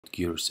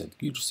Gearset.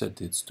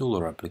 Gearset is tool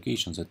or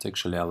application that's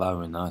actually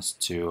allowing us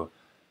to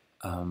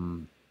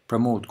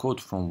promote code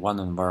from one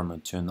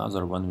environment to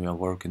another when we are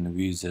working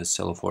with a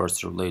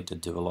Salesforce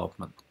related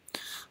development.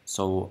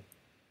 So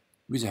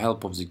with the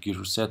help of the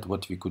Gearset,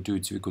 what we could do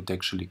is we could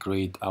actually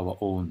create our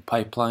own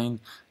pipeline,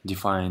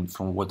 define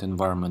from what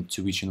environment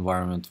to which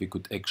environment we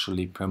could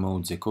actually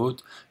promote the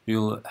code.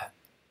 We'll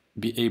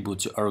be able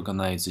to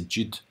organize the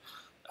JIT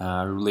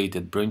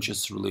related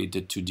branches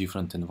related to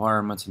different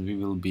environments, and we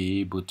will be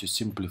able to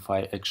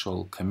simplify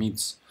actual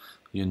commits,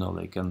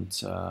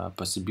 and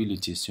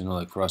possibilities,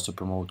 for us to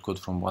promote code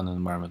from one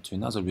environment to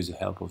another with the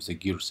help of the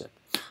Gearset.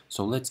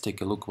 So let's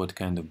take a look what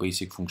kind of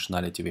basic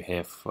functionality we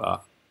have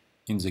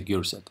in the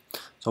Gearset.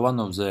 So one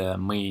of the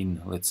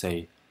main, let's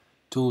say,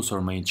 tools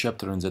or main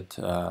chapter in that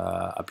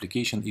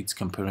application, it's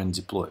compare and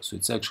deploy. So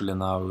it's actually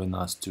allowing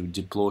us to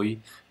deploy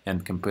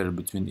and compare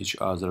between each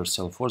other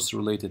Salesforce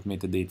related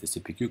metadata,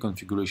 CPQ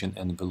configuration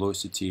and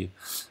velocity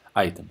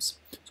items.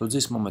 So at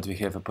this moment we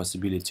have a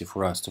possibility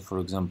for us to, for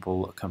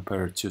example,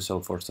 compare two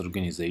Salesforce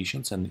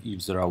organizations, and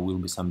if there will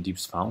be some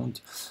dips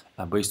found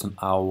based on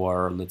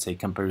our, let's say,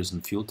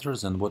 comparison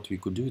filters, and what we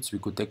could do is we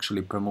could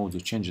actually promote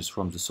the changes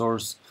from the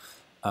source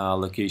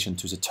location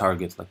to the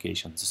target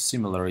location. The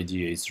similar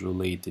idea is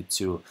related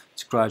to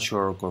scratch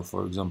org or,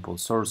 for example,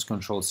 source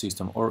control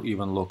system or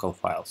even local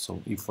files.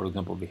 So if, for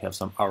example, we have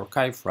some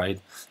archive, right,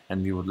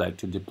 and we would like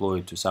to deploy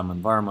it to some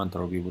environment,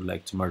 or we would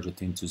like to merge it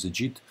into the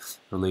JIT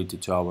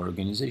related to our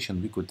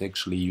organization, we could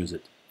actually use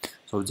it.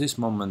 So at this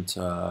moment,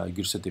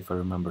 Gearset, if I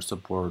remember,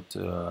 support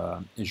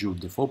Azure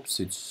DevOps,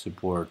 it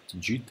supports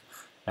JIT,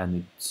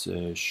 and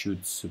it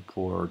should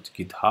support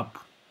GitHub,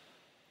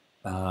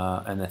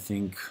 and I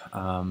think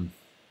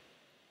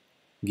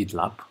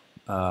GitLab.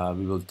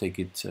 We will take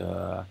it.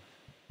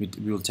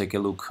 We will take a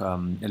look a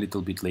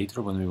little bit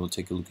later when we will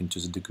take a look into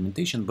the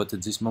documentation. But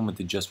at this moment,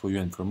 it's just for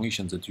your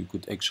information that you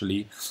could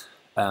actually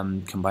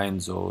combine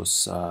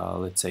those,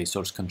 let's say,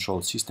 source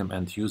control system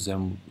and use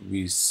them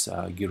with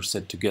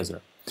Gearset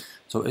together.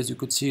 So as you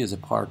could see, as a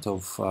part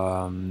of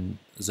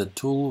the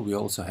tool, we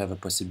also have a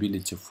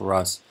possibility for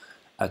us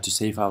to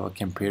save our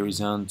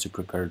comparison, to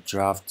prepare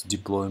draft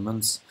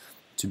deployments,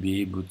 to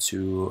be able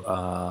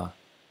to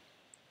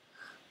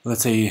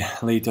let's say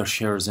later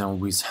share them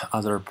with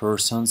other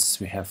persons.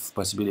 We have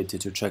possibility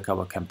to check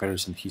our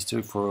comparison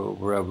history for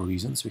whatever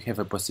reasons. We have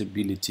a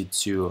possibility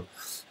to,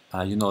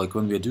 like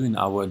when we are doing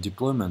our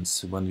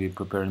deployments, when we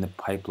prepare in a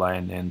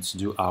pipeline and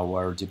do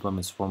our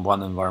deployments from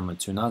one environment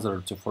to another,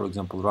 to, for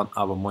example, run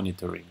our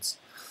monitorings.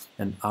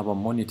 And our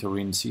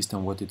monitoring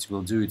system, what it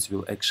will do, it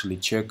will actually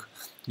check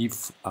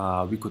if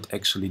we could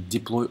actually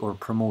deploy or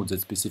promote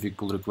that specific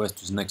pull request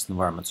to the next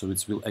environment. So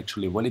it will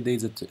actually validate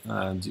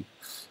that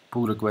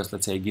pull request,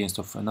 let's say, against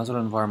of another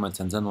environment,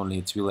 and then only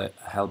it will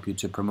help you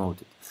to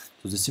promote it.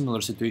 So the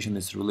similar situation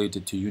is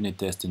related to unit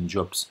testing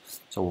jobs.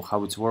 So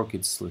how it's works,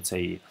 it's, let's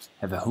say,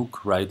 have a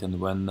hook, right? And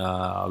when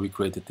we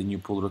created a new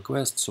pull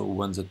request, so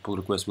when that pull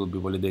request will be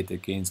validated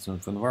against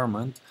an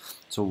environment,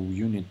 so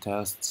unit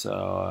tests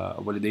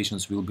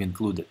validations will be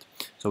included.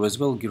 So as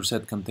well,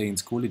 Gearset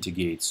contains quality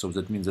gates. So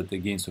that means that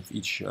against of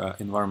each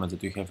environment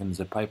that you have in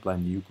the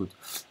pipeline, you could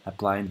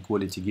apply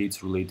quality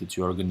gates related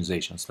to your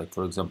organizations. Like,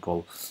 for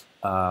example,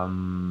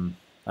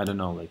 I don't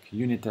know, like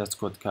unit test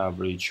code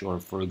coverage,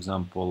 or for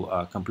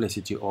example,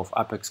 complexity of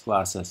Apex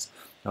classes,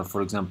 or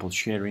for example,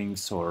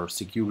 sharings or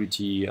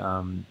security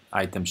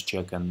items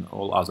check, and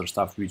all other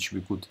stuff which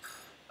we could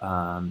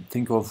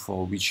think of,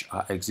 or which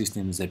exist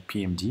in the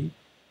PMD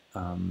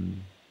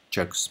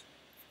checks.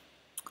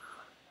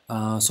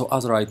 So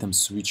other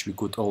items which we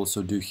could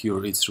also do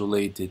here, it's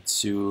related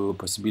to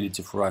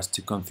possibility for us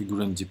to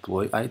configure and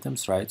deploy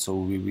items, right? So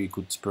we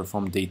could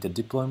perform data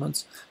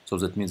deployments. So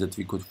that means that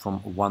we could from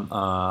one,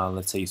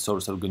 let's say,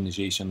 source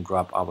organization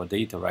grab our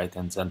data, right,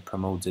 and then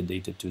promote the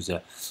data to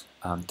the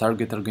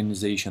target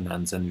organization,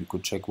 and then we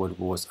could check what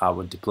was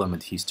our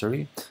deployment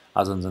history.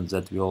 Other than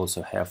that, we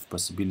also have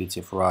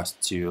possibility for us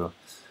to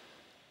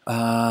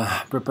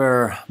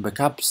prepare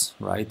backups,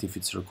 right, if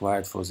it's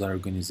required for the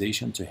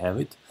organization to have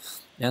it.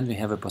 And we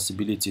have a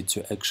possibility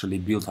to actually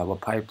build our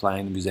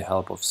pipeline with the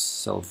help of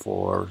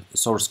Salesforce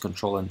Source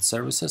Control and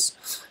Services,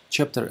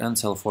 Chapter, and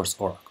Salesforce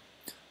org.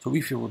 So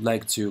if you would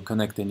like to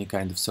connect any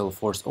kind of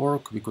Salesforce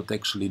org, we could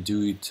actually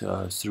do it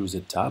through the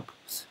tab.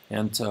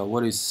 And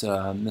what is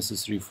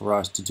necessary for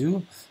us to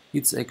do,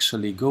 it's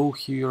actually go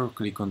here,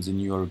 click on the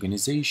new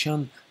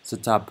organization,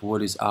 set up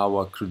what is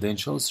our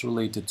credentials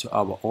related to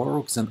our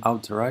orgs, and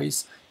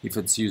authorize if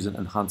it's using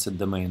enhanced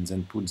domains,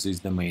 and put this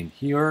domain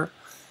here.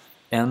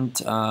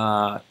 And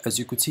as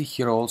you could see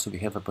here, also we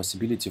have a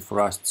possibility for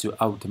us to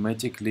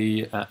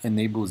automatically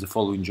enable the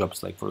following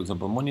jobs, like, for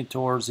example,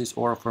 monitor this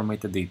or for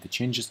metadata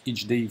changes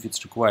each day if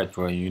it's required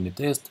for a unit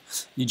test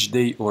each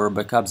day, or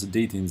backup the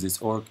data in this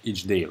org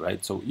each day,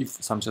 right? So if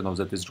something of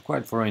that is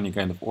required for any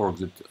kind of org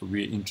that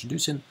we're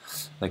introducing,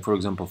 like, for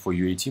example, for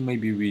UAT,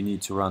 maybe we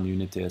need to run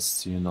unit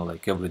tests,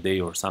 like every day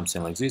or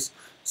something like this.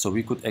 So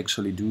we could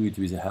actually do it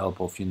with the help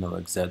of,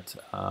 like that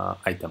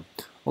item.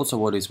 Also,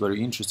 what is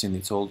very interesting,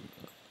 it's all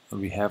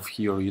we have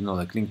here,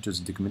 like link to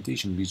the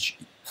documentation, which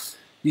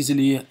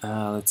easily,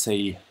 let's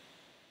say,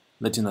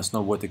 letting us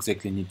know what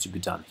exactly needs to be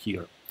done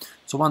here.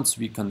 So once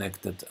we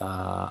connected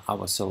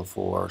our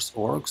Salesforce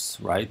orgs,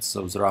 right?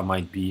 So there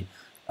might be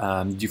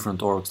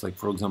different orgs, like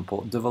for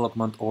example,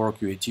 development org,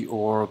 UAT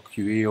org,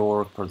 QA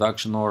org,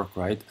 production org,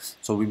 right?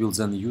 So we will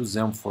then use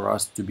them for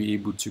us to be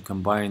able to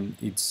combine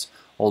it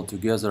all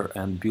together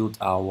and build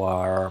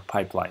our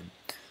pipeline.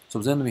 So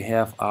then we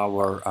have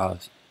our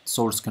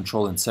source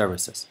control and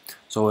services.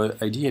 So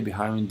idea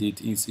behind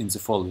it is in the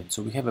following.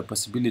 So we have a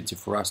possibility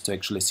for us to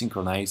actually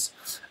synchronize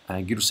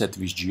Gearset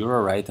with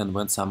Jira, right? And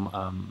when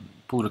some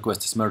pull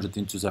request is merged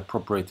into the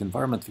appropriate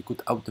environment, we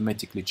could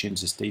automatically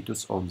change the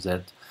status of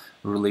that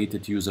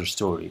related user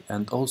story.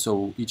 And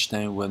also each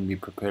time when we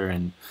prepare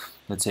an,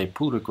 let's say,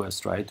 pull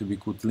request, right, we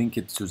could link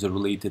it to the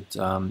related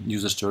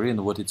user story,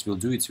 and what it will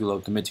do, it will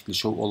automatically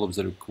show all of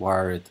the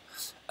required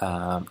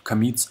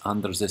commits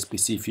under the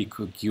specific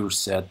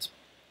Gearset,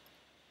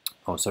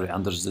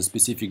 under the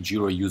specific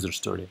Jira user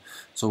story.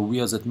 So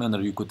via that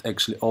manner, you could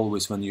actually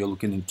always, when you're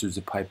looking into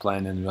the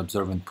pipeline and you're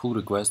observing pull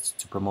requests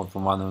to promote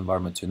from one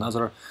environment to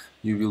another,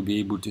 you will be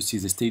able to see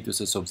the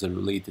statuses of the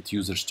related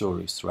user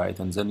stories, right?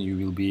 And then you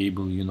will be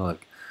able,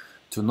 like,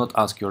 to not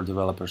ask your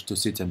developers to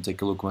sit and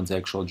take a look when the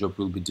actual job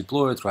will be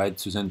deployed, right?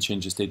 To then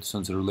change the status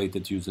on the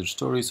related user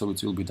story, so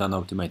it will be done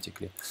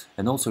automatically.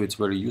 And also it's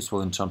very useful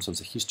in terms of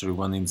the history,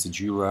 when in the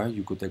Jira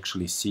you could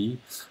actually see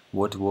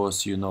what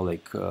was,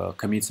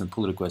 commits and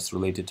pull requests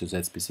related to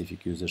that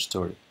specific user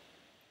story.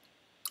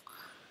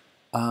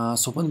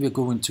 So when we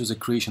go into the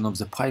creation of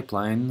the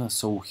pipeline,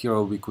 so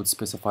here we could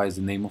specify the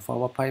name of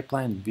our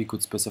pipeline, we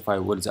could specify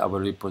what is our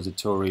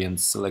repository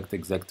and select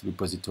exact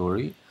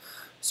repository.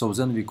 So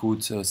then we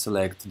could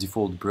select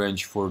default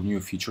branch for new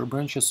feature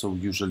branches. So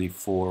usually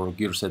for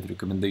Gearset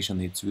recommendation,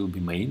 it will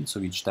be main. So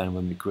each time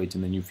when we create a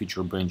new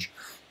feature branch,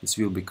 it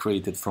will be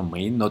created from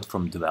main, not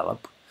from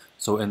develop.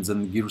 So, and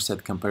then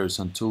Gearset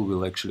comparison tool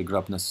will actually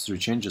grab necessary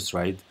changes,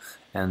 right?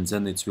 And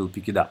then it will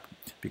pick it up.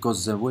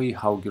 Because the way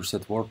how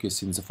Gearset works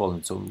is in the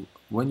following. So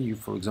when you,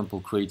 for example,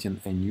 creating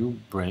a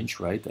new branch,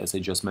 right, as I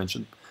just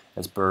mentioned,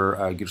 as per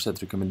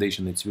Gearset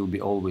recommendation, it will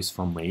be always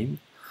from main.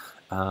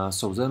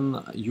 So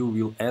then you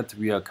will add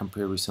via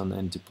comparison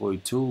and deploy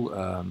tool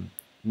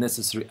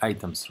necessary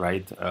items,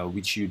 right,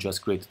 which you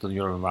just created on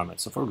your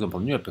environment. So for example,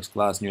 new Apex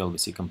class, new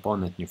LVC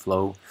component, new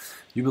flow,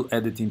 you will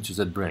add it into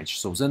that branch.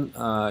 So then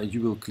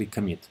you will click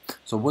commit.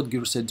 So what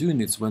Gearset doing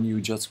is when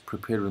you just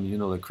prepare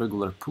like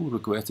regular pull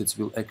request, it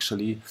will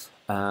actually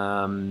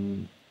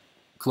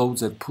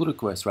close that pull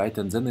request, right,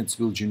 and then it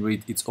will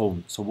generate its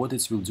own. So what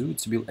it will do,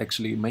 it will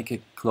actually make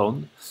a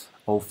clone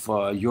of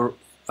your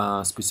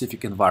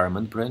specific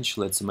environment branch.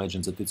 Let's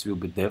imagine that it will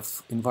be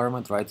dev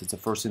environment, right? It's the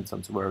first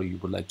instance where you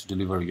would like to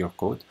deliver your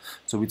code.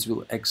 So it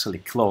will actually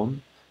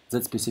clone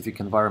that specific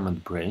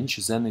environment branch.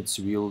 Then it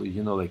will,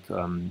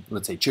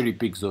 let's say, cherry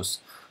pick those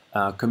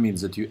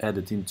commits that you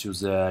added into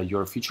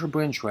your feature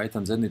branch, right?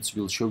 And then it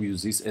will show you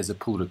this as a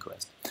pull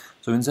request.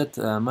 So in that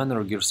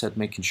manner, Gearset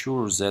making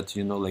sure that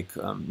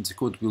the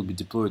code will be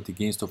deployed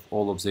against of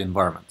all of the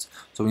environments.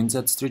 So in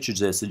that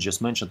strategy, as I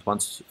just mentioned,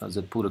 once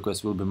that pull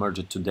request will be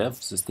merged to dev,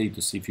 the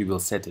status, if you will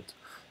set it,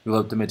 will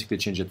automatically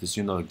change it as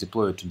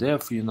deploy it to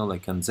dev,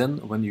 and then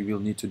when you will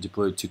need to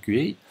deploy it to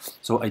QA,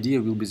 so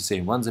idea will be the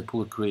same. Once the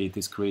pull create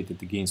is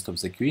created against of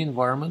the QA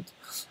environment,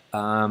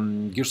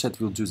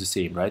 Gearset will do the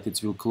same, right?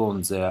 It will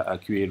clone the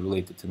QA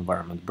related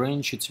environment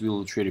branch, it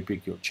will cherry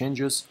pick your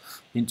changes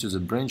into the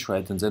branch,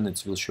 right, and then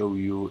it will show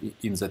you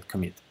in that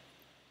commit.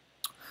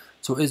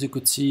 So as you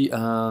could see,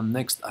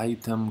 next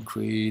item,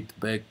 create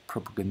back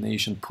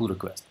propagation pull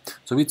request.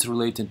 So it's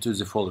related to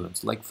the following.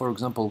 Like for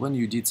example, when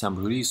you did some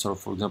release, or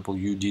for example,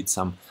 you did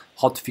some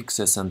hot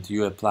fixes and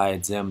you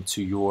applied them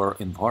to your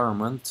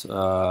environment,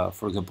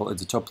 for example, at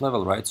the top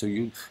level, right? So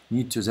you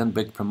need to then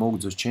back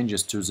promote those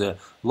changes to the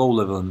low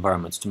level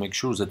environments to make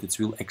sure that it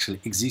will actually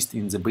exist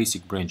in the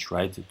basic branch,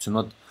 right? To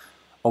not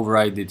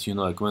override it,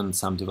 like when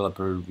some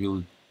developer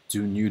will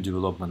do new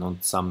development on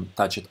some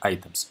touched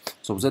items.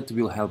 So that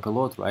will help a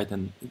lot, right?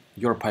 And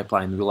your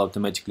pipeline will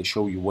automatically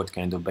show you what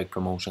kind of back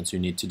promotions you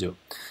need to do.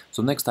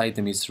 So next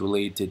item is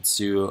related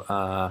to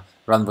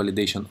run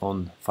validation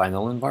on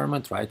final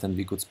environment, right? And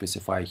we could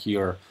specify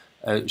here,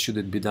 should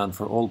it be done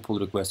for all pull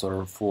requests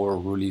or for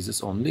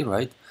releases only,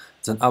 right?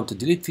 Then auto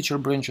delete feature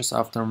branches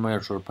after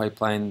merge or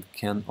pipeline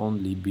can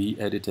only be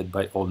edited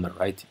by owner,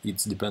 right?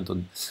 It's depend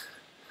on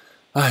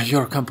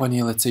your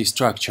company, let's say,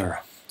 structure.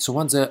 So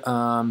once the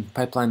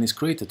pipeline is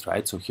created,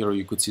 right, so here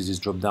you could see this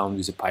drop down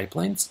with the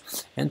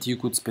pipelines, and you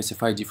could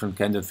specify different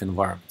kind of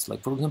environments.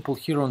 Like for example,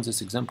 here on this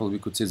example, we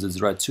could see that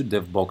there are two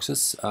dev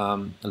boxes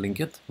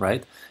linked,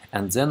 right,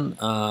 and then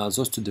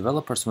those two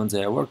developers, when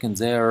they are working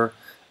there,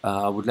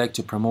 would like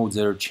to promote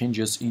their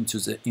changes into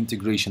the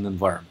integration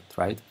environment.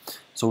 right?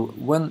 So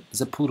when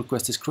the pull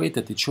request is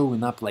created, it's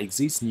showing up like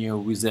this near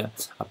with the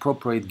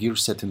appropriate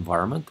Gearset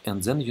environment,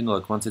 and then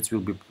like once it will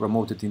be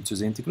promoted into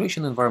the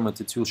integration environment,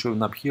 it will show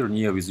up here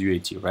near with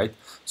UAT, right?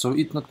 So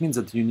it not means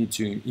that you need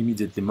to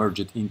immediately merge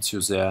it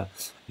into the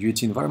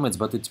UAT environments,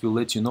 but it will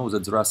let you know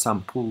that there are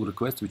some pull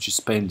requests which is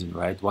pending,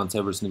 right? Once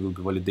everything will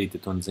be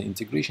validated on the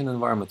integration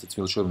environment, it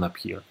will show up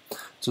here.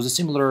 So the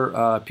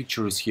similar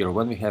picture is here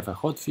when we have a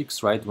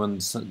hotfix, right? When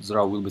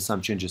there will be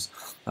some changes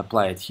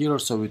applied here,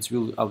 so it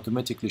will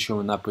automatically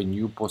show up a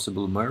new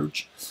possible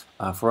merge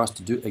for us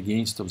to do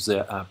against of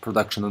the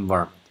production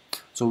environment.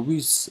 So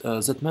with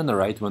that manner,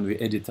 right, when we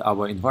edit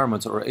our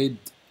environments or add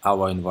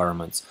our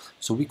environments,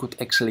 so we could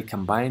actually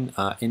combine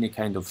any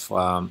kind of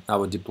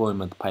our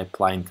deployment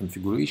pipeline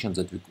configurations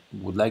that we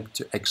would like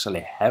to actually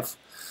have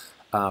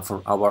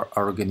for our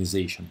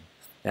organization.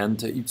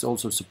 And it's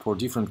also support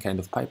different kind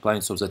of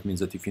pipelines, so that means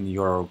that if in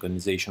your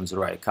organization there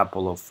are a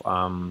couple of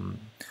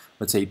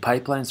let's say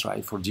pipelines,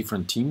 right, for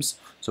different teams,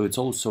 so it's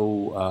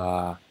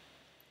also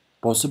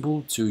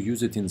possible to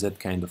use it in that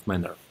kind of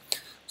manner.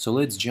 So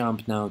let's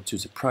jump now to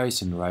the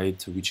pricing, right,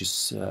 which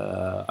is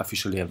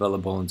officially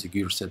available on the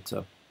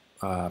Gearset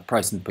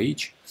pricing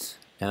page.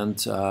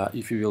 And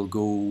if we will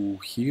go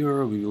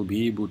here, we will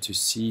be able to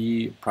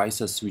see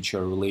prices which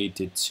are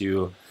related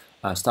to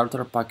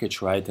starter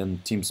package, right,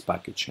 and teams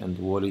package, and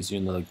what is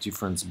like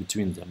difference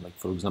between them. Like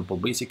for example,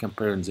 basic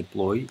compare and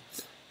deploy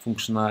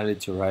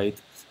functionality, right,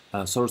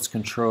 source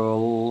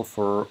control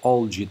for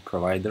all JIT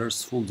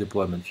providers, full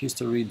deployment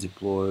history,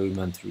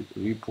 deployment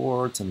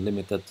reports, and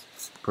limited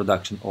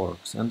production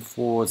orgs. And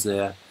for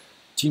the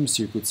teams,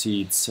 you could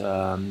see it's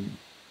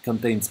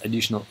contains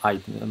additional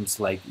items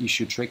like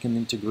issue tracking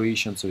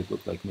integration, so it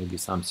looked like maybe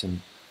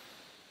something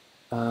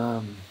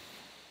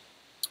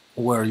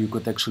where you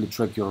could actually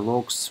track your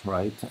logs,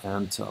 right,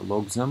 and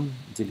log them,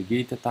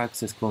 delegated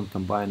access, clone,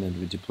 combine, and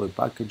redeploy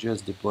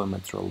packages,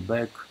 deployment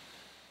rollback,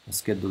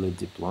 scheduled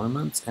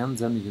deployments, and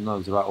then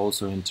there are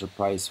also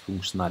enterprise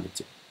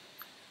functionality.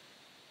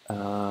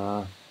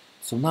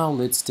 So now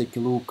let's take a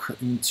look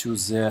into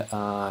the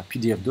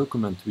PDF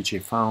document which I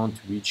found,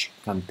 which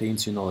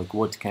contains like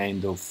what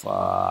kind of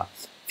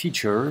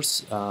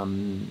features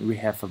we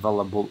have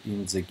available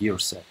in the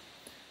Gearset.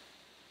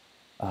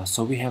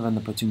 So we have an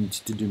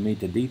opportunity to do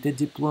metadata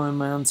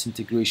deployments,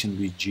 integration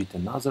with JIT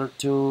and other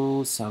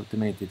tools,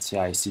 automated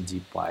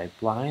CI/CD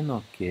pipeline,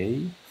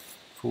 okay,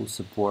 full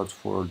support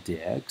for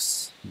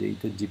DX,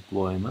 data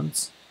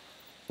deployments,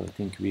 so I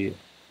think we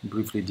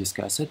briefly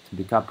discussed it,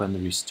 backup and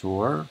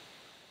restore,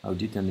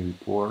 audit and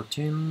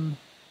reporting,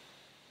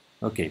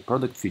 okay,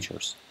 product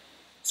features.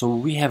 So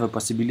we have a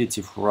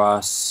possibility for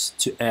us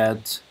to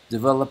add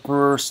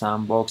developer,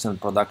 sandbox,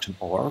 and production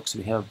orgs.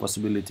 We have a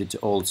possibility to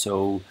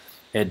also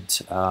add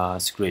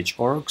scratch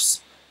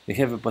orgs. We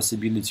have a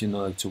possibility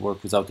to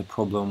work without a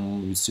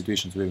problem with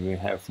situations where we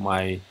have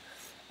my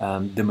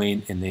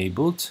domain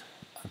enabled,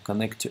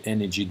 connect to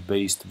any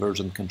JIT-based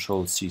version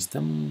control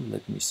system.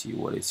 Let me see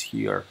what is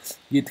here.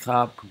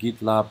 GitHub,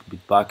 GitLab,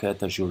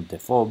 Bitbucket, Azure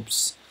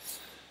DevOps,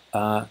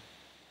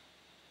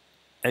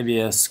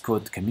 AWS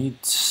code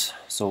commit,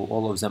 so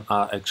all of them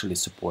are actually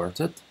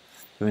supported.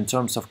 So in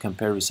terms of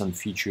comparison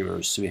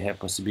features, we have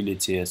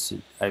possibility, as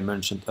I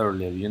mentioned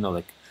earlier,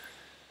 like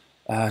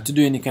to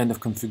do any kind of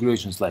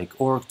configurations like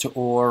org to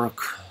org,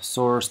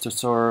 source to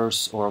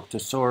source, org to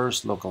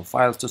source, local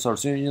files to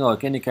source,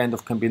 like any kind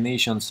of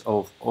combinations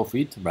of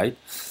it, right?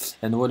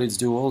 And what it's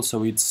do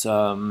also, it's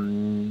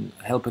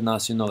helping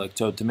us, like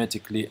to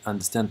automatically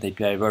understand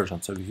API version.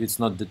 So if it's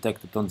not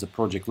detected on the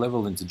project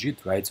level in the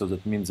JIT, right? So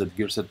that means that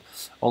Gearset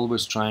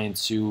always trying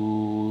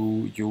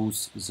to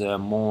use the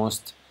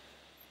most,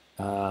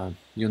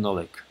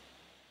 like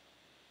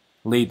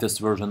latest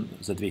version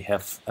that we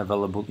have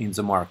available in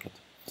the market.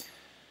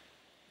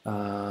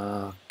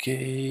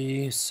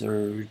 Okay,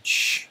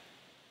 search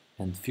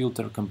and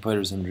filter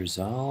comparison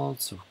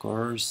results, of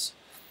course.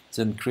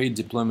 Then create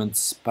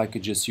deployments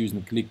packages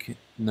using click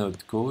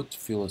node code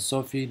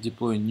philosophy,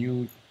 deploy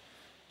new,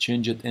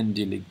 change it and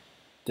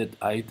deleted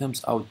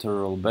items, outer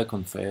rollback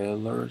on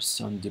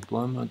failures on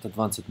deployment,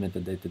 advanced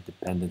metadata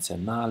dependency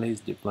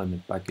analysis,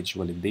 deployment package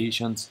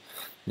validations,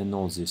 and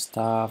all this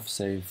stuff,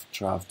 save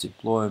draft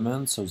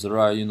deployment. So there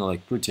are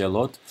like pretty a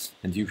lot,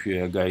 and if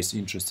you are guys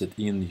interested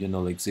in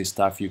like this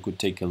stuff, you could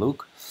take a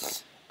look.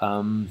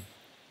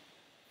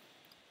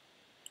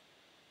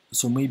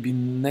 So maybe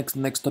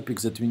next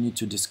topics that we need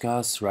to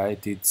discuss,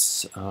 right,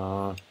 it's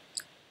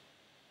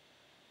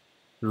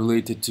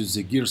related to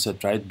the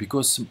Gearset, right?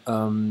 Because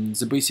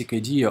the basic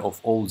idea of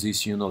all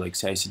these, like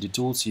CI/CD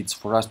tools, it's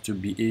for us to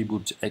be able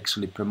to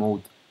actually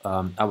promote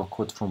our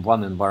code from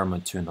one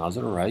environment to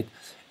another, right?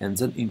 And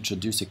then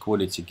introduce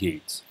equality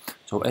gates.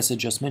 So as I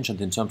just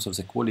mentioned, in terms of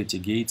the quality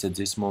gates, at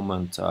this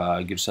moment,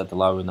 Gearset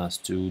allowing us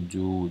to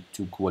do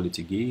 2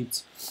 quality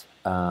gates.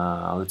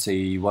 Let's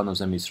say one of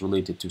them is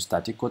related to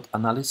static code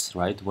analysis,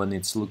 right? When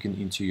it's looking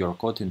into your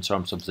code in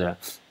terms of the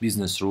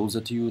business rules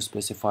that you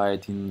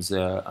specified in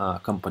the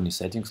company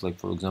settings, like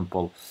for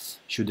example,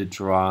 should it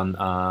run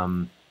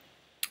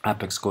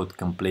Apex code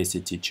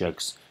complexity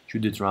checks?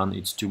 should it run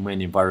its too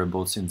many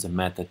variables in the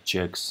method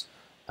checks,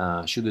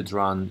 should it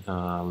run,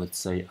 let's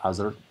say,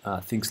 other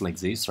things like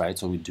this, right?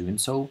 So we're doing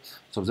so.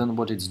 So then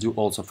what it's do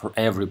also for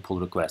every pull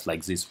request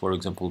like this. For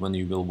example, when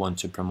you will want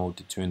to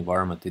promote it to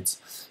environment,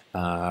 it's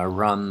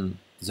run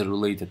the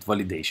related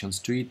validations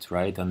to it,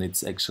 right? And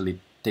it's actually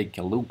take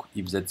a look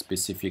if that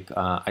specific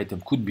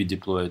item could be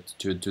deployed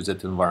to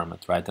that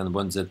environment, right? And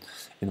when that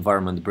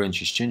environment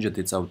branch is changed,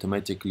 it's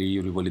automatically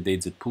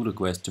revalidates that pull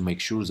request to make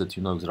sure that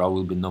there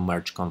will be no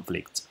merge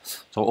conflicts.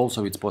 So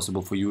also it's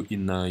possible for you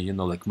in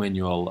like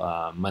manual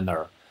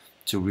manner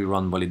to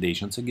rerun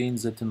validations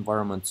against that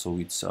environment. So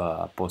it's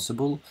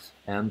possible,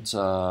 and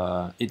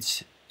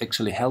it's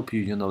actually help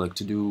you, like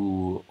to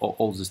do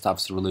all the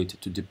stuffs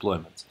related to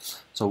deployments.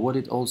 So what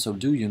it also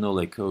do,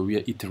 like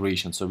via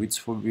iteration. So it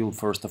will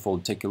first of all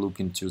take a look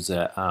into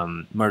the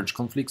merge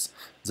conflicts.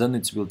 Then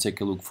it will take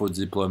a look for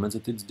the deployment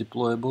that it's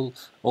deployable.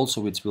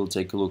 Also, it will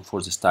take a look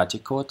for the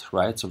static code,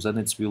 right? So then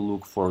it will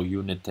look for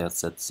unit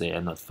tests that they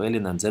are not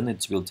failing, and then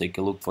it will take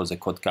a look for the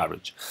code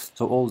coverage.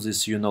 So all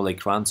this,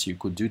 like runs you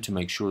could do to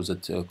make sure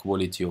that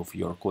quality of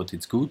your code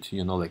is good,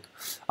 like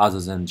other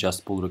than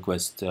just pull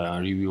request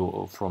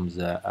review from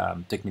the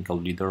technical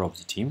leader of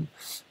the team,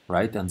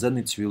 right? And then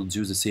it will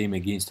do the same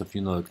against of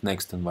like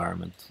next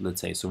environment,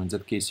 let's say. So in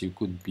that case, you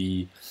could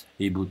be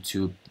able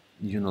to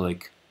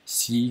like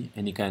see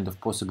any kind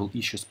of possible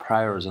issues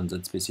prior than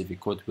that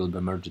specific code will be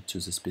merged to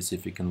the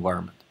specific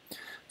environment.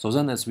 So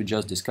then, as we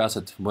just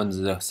discussed, when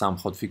some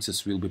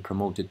hotfixes will be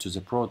promoted to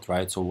the prod,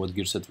 right? So what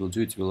Gearset will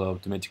do, it will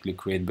automatically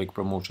create back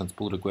promotions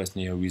pull request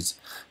near with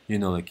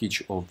like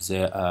each of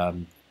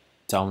the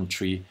down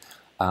tree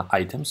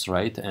items,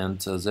 right? And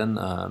then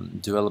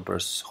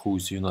developers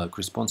who's like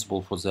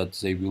responsible for that,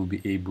 they will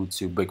be able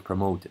to back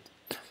promote it.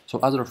 So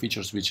other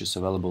features which is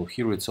available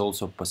here, it's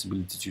also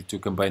possibility to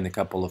combine a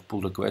couple of pull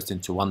requests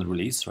into one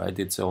release, right?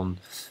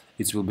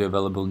 It will be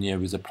available near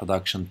with a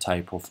production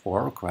type of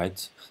org,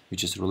 right,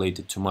 which is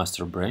related to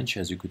master branch.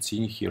 As you could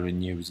see here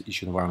in near with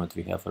issue environment,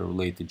 we have a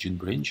related Git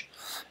branch,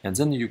 and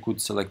then you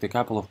could select a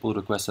couple of pull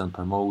requests and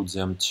promote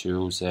them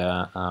to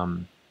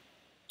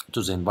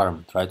the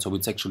environment, right? So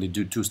it's actually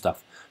do two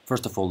stuff.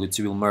 First of all, it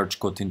will merge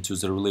code into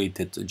the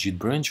related Git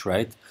branch,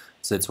 right?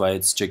 So that's why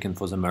it's checking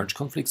for the merge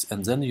conflicts,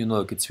 and then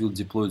like it will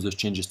deploy those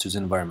changes to the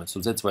environment. So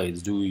that's why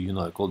it's doing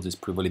like all these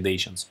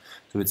pre-validations.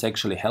 So it's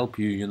actually help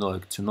you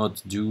like to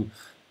not do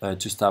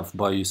two stuff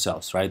by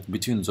yourselves, right?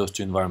 Between those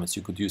two environments,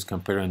 you could use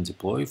compare and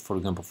deploy. For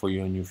example, for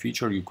your new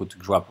feature, you could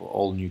grab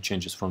all new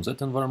changes from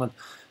that environment,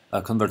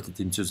 convert it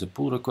into the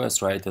pull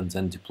request, right, and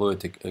then deploy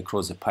it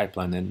across the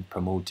pipeline and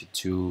promote it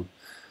to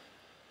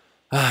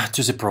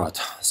the prod.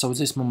 So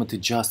this moment is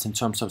just in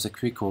terms of the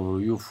quick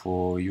overview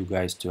for you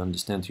guys to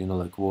understand,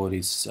 like what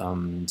is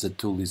the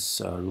tool is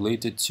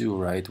related to,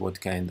 right? What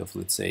kind of,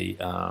 let's say,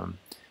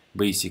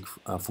 basic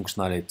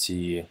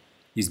functionality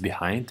is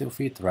behind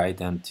of it, right?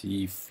 And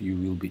if you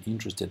will be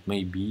interested,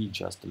 maybe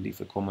just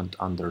leave a comment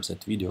under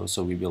that video,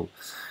 so we will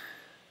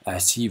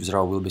see if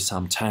there will be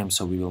some time,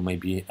 so we will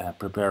maybe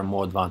prepare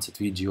more advanced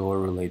video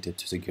related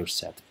to the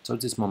Gearset. So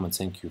at this moment,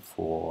 thank you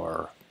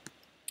for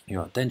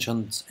your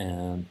attention,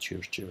 and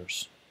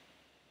cheers.